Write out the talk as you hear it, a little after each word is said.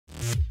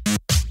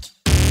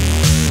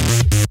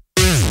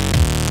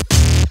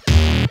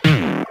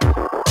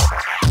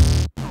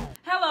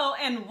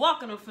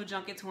Welcome to Food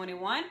Junkie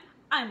 21.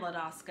 I'm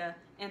Ladoska,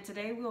 and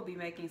today we'll be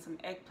making some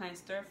eggplant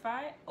stir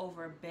fry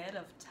over a bed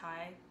of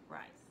Thai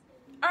rice.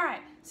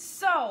 Alright,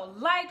 so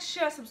like,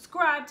 share,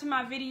 subscribe to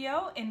my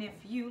video, and if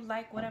you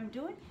like what I'm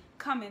doing,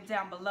 comment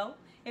down below.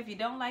 If you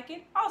don't like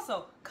it,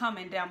 also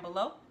comment down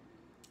below.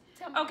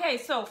 Okay,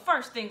 so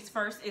first things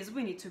first is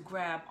we need to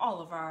grab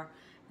all of our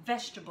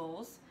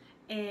vegetables,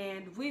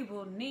 and we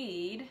will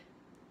need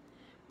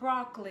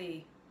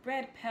broccoli,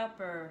 red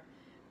pepper,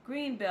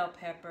 green bell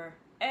pepper,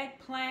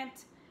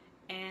 eggplant,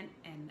 and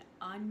an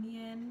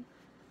onion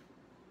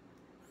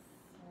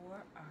for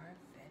our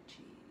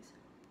veggies.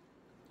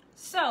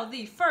 So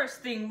the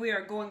first thing we are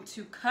going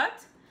to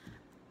cut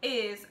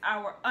is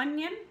our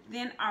onion,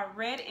 then our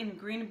red and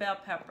green bell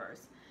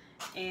peppers,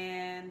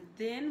 and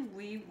then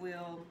we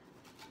will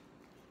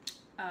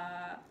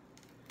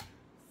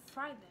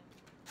fry them.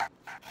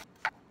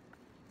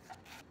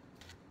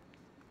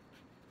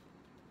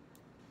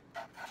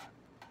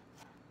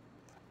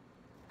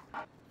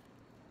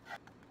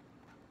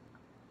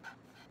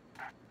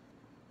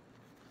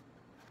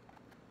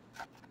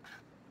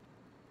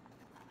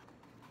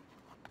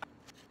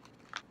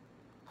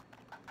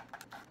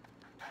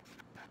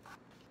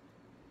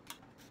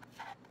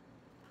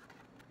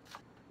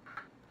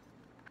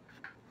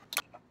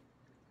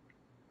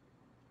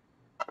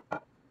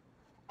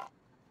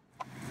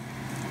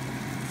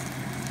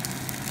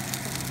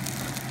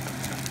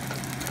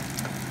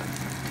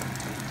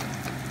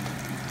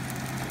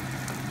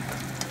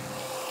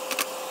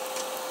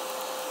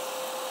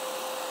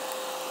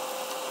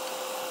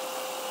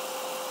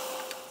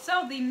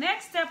 So the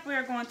next step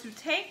we're going to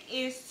take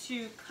is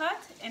to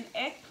cut an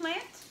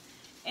eggplant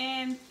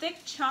in thick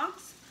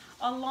chunks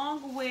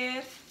along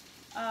with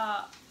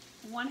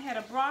one head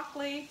of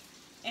broccoli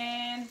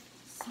and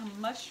some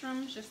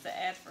mushrooms just to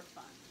add for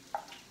fun.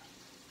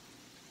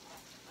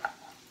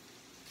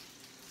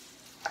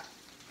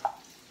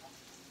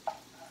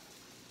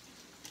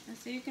 And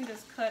so you can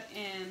just cut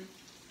in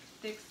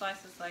thick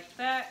slices like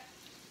that.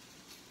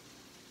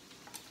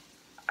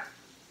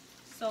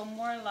 So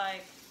more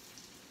like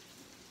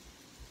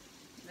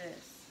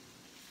this.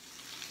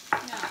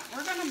 Now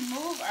we're going to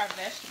move our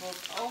vegetables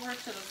over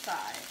to the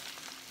side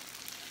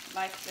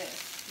like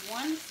this,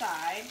 one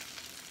side,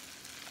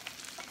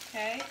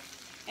 okay?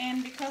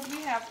 And because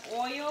we have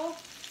oil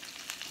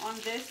on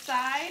this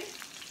side,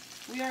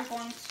 we are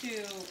going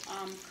to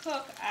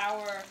cook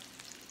our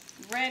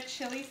red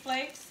chili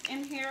flakes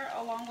in here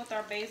along with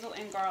our basil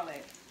and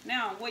garlic.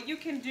 Now what you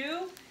can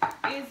do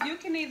is you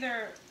can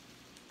either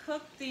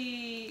cook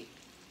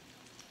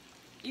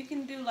you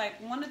can do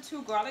like 1 to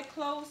 2 garlic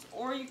cloves,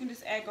 or you can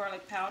just add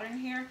garlic powder in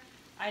here.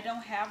 I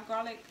don't have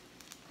garlic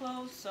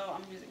cloves, so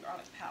I'm using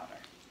garlic powder.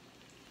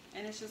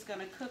 And it's just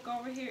gonna cook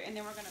over here, and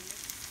then we're gonna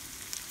mix.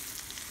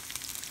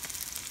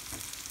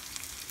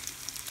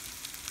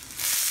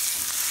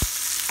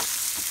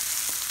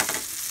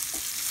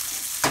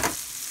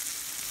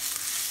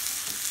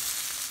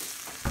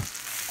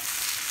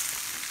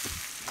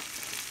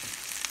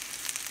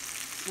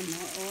 Some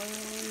more oil.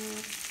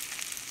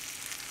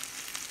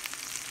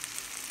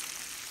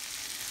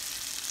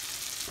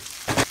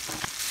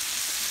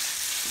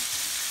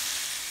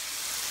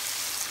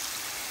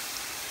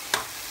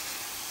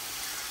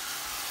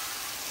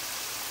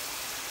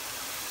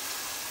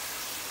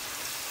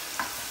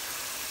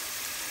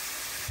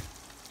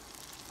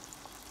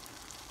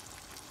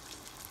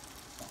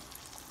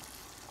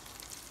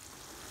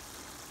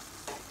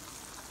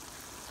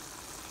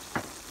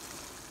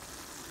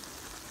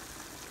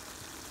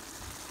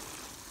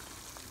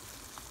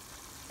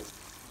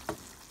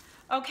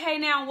 Okay,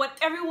 now what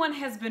everyone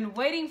has been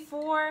waiting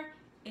for,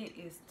 it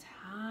is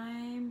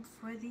time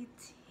for the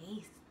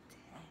taste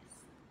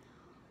test.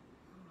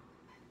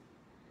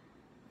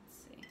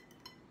 Let's see.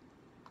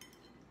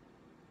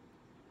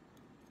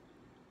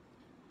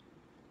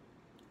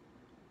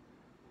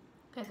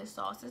 Okay, the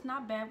sauce is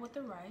not bad with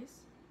the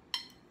rice.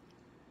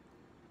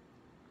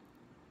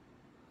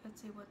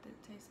 Let's see what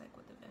it tastes like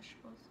with the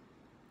vegetables.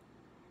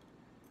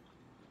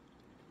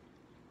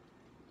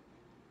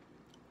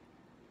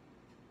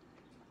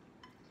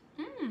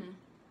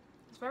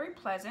 It's very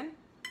pleasant,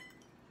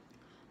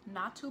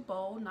 not too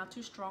bold, not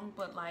too strong,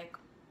 but like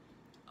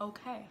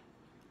okay.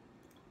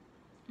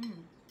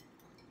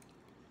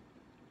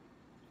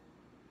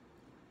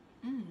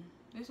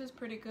 This is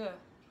pretty good.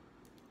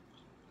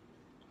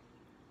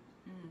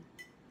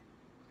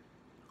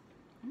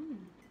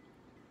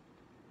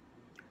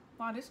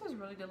 Wow, this is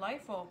really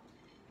delightful.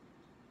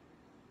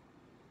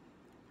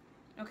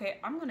 Okay,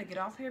 I'm gonna get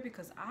off here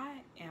because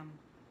I am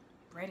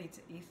ready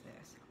to eat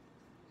this.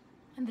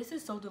 And this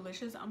is so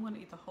delicious. I'm gonna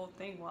eat the whole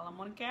thing while I'm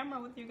on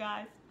camera with you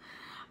guys.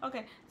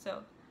 Okay,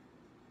 so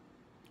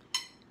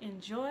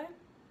enjoy,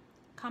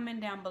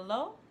 comment down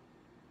below,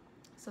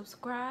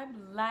 subscribe,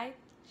 like,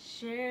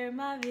 share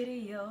my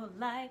video,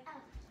 like.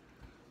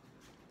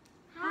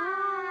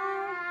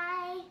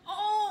 Hi.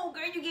 Oh,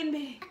 girl, you getting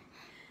big.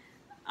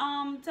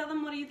 Tell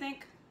them, what do you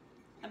think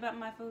about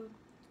my food?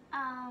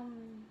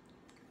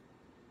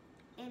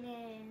 It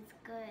is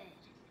good.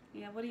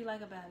 Yeah, what do you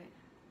like about it?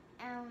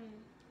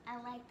 I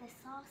like the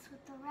sauce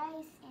with the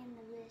rice and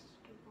the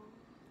vegetable.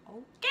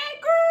 Okay,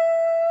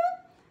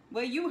 girl.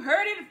 Well, you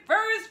heard it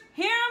first.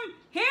 Him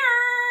here.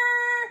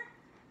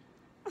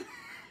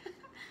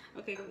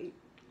 Okay, go eat.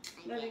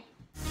 Okay.